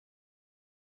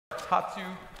TATU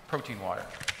protein water.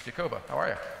 Jacoba, how are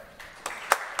you?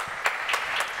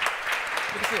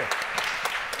 Good to see you.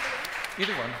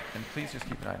 Either one, and please just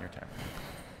keep an eye on your timer.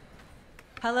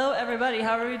 Hello, everybody.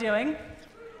 How are we doing?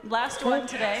 Last one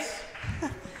today.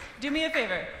 Do me a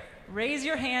favor. Raise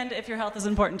your hand if your health is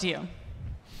important to you.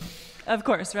 Of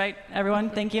course, right? Everyone,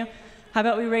 thank you. How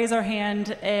about we raise our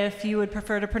hand if you would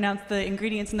prefer to pronounce the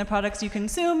ingredients in the products you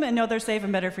consume and know they're safe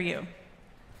and better for you?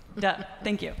 Duh,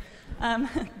 thank you.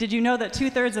 Did you know that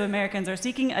 2/3 of Americans are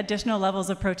seeking additional levels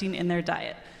of protein in their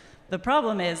diet? The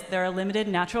problem is there are limited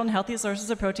natural and healthy sources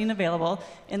of protein available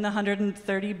in the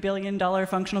 $130 billion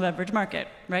functional beverage market,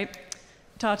 right?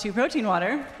 TATU protein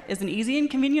water is an easy and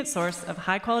convenient source of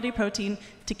high-quality protein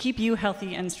to keep you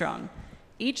healthy and strong.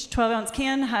 Each 12-ounce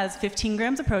can has 15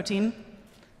 grams of protein,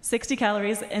 60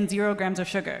 calories, and 0 grams of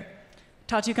sugar.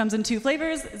 TATU comes in 2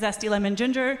 flavors, zesty lemon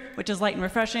ginger, which is light and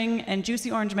refreshing, and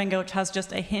juicy orange mango, which has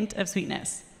just a hint of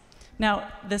sweetness. Now,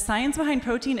 the science behind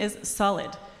protein is solid.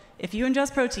 If you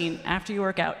ingest protein after you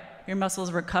work out, your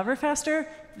muscles recover faster,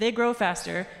 they grow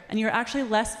faster, and you're actually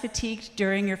less fatigued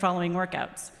during your following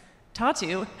workouts.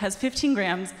 TATU has 15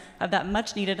 grams of that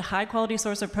much-needed high-quality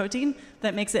source of protein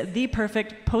that makes it the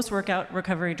perfect post-workout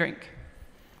recovery drink.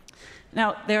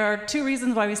 Now, there are 2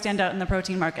 reasons why we stand out in the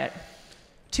protein market.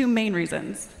 2 main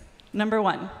reasons. Number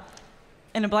 1,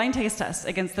 in a blind taste test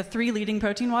against the 3 leading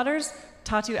protein waters,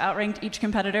 TATU outranked each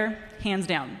competitor hands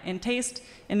down in taste,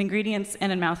 in ingredients,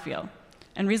 and in mouthfeel.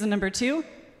 And reason number 2,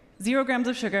 0 grams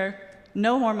of sugar,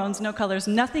 no hormones, no colors,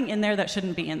 nothing in there that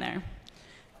shouldn't be in there.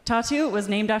 TATU was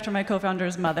named after my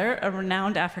co-founder's mother, a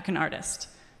renowned African artist.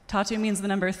 TATU means the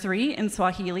number 3 in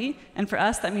Swahili, and for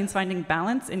us, that means finding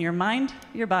balance in your mind,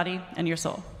 your body, and your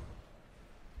soul.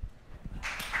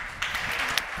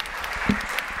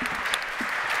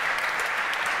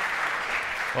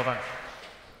 Well done.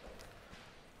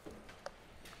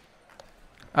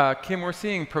 Kim, we're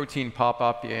seeing protein pop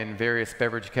up in various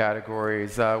beverage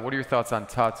categories. What are your thoughts on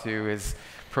TATU as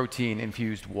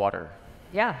protein-infused water?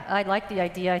 Yeah, I like the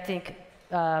idea. I think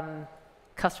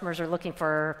customers are looking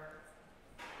for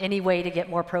any way to get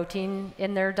more protein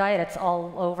in their diet. It's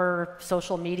all over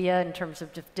social media in terms of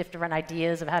different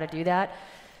ideas of how to do that.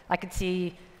 I could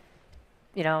see,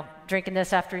 drinking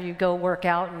this after you go work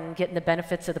out and getting the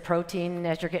benefits of the protein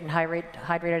as you're getting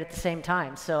hydrated at the same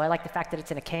time. So I like the fact that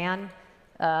it's in a can.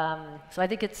 So I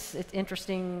think it's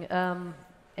interesting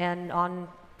and on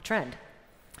trend.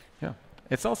 Yeah.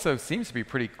 It also seems to be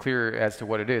pretty clear as to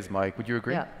what it is, Mike. Would you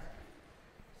agree? Yeah.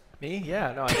 Me?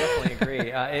 Yeah, no, I definitely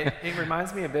agree. It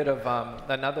reminds me a bit of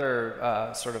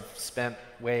another sort of spent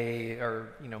whey or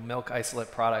milk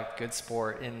isolate product, Good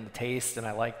Sport, in the taste, and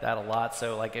I like that a lot.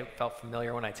 So like it felt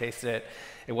familiar when I tasted it.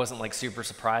 It wasn't like super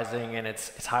surprising, and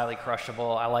it's highly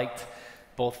crushable. I liked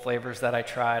both flavors that I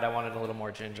tried. I wanted a little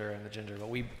more ginger in the ginger, but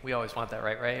we always want that,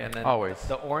 right? And then always.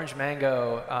 The orange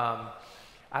mango.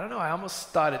 I don't know. I almost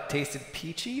thought it tasted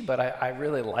peachy, but I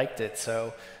really liked it.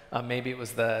 So. Maybe it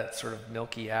was the sort of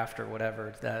milky after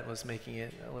whatever that was making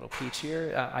it a little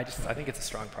peachier. I think it's a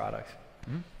strong product.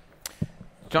 Mm-hmm.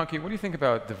 Jonky, what do you think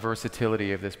about the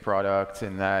versatility of this product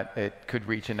and that it could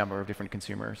reach a number of different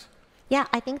consumers? Yeah,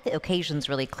 I think the occasion's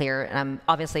really clear.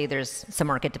 Obviously, there's some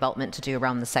market development to do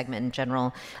around the segment in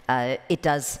general.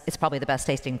 It's probably the best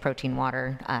tasting protein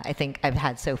water I think I've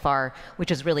had so far, which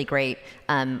is really great.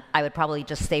 I would probably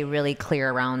just stay really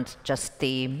clear around just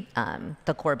the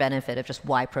core benefit of just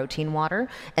why protein water,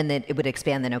 and that it would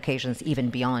expand then occasions even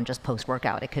beyond just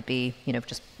post-workout. It could be,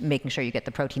 just making sure you get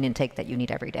the protein intake that you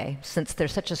need every day, since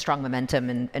there's such a strong momentum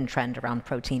and trend around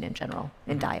protein in general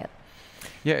in diet.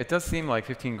 Yeah, it does seem like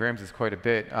 15 grams is quite a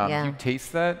bit. Do you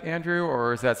taste that, Andrew,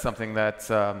 or is that something that's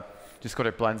just sort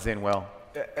of blends in well?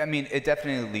 I mean, it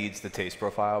definitely leads the taste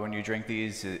profile when you drink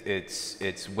these.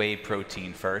 It's whey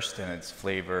protein first and it's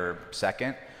flavor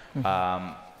second.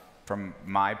 Mm-hmm. From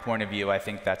my point of view, I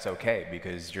think that's okay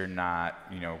because you're not,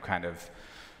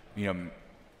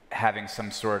 having some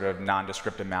sort of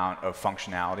nondescript amount of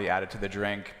functionality added to the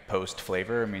drink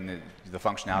post-flavor. I mean, the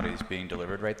functionality is being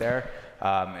delivered right there.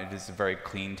 It is a very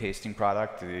clean tasting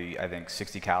product. I think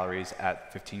 60 calories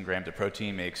at 15 grams of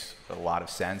protein makes a lot of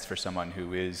sense for someone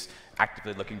who is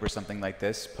actively looking for something like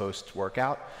this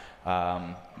post-workout.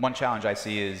 One challenge I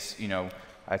see is,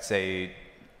 I'd say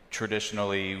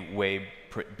traditionally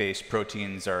whey-based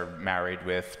proteins are married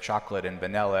with chocolate and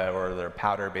vanilla, or they're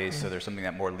powder-based, so there's something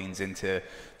that more leans into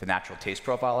the natural taste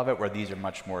profile of it, where these are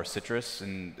much more citrus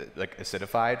and like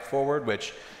acidified forward,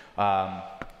 which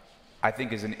I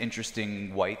think is an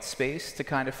interesting white space to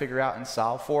kind of figure out and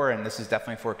solve for. And this is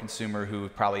definitely for a consumer who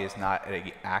probably is not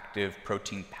an active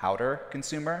protein powder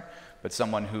consumer, but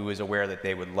someone who is aware that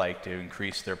they would like to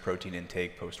increase their protein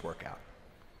intake post-workout.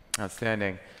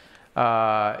 Outstanding.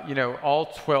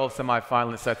 All 12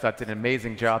 semi-finalists, I thought, did an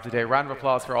amazing job today. Round of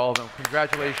applause for all of them.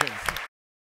 Congratulations.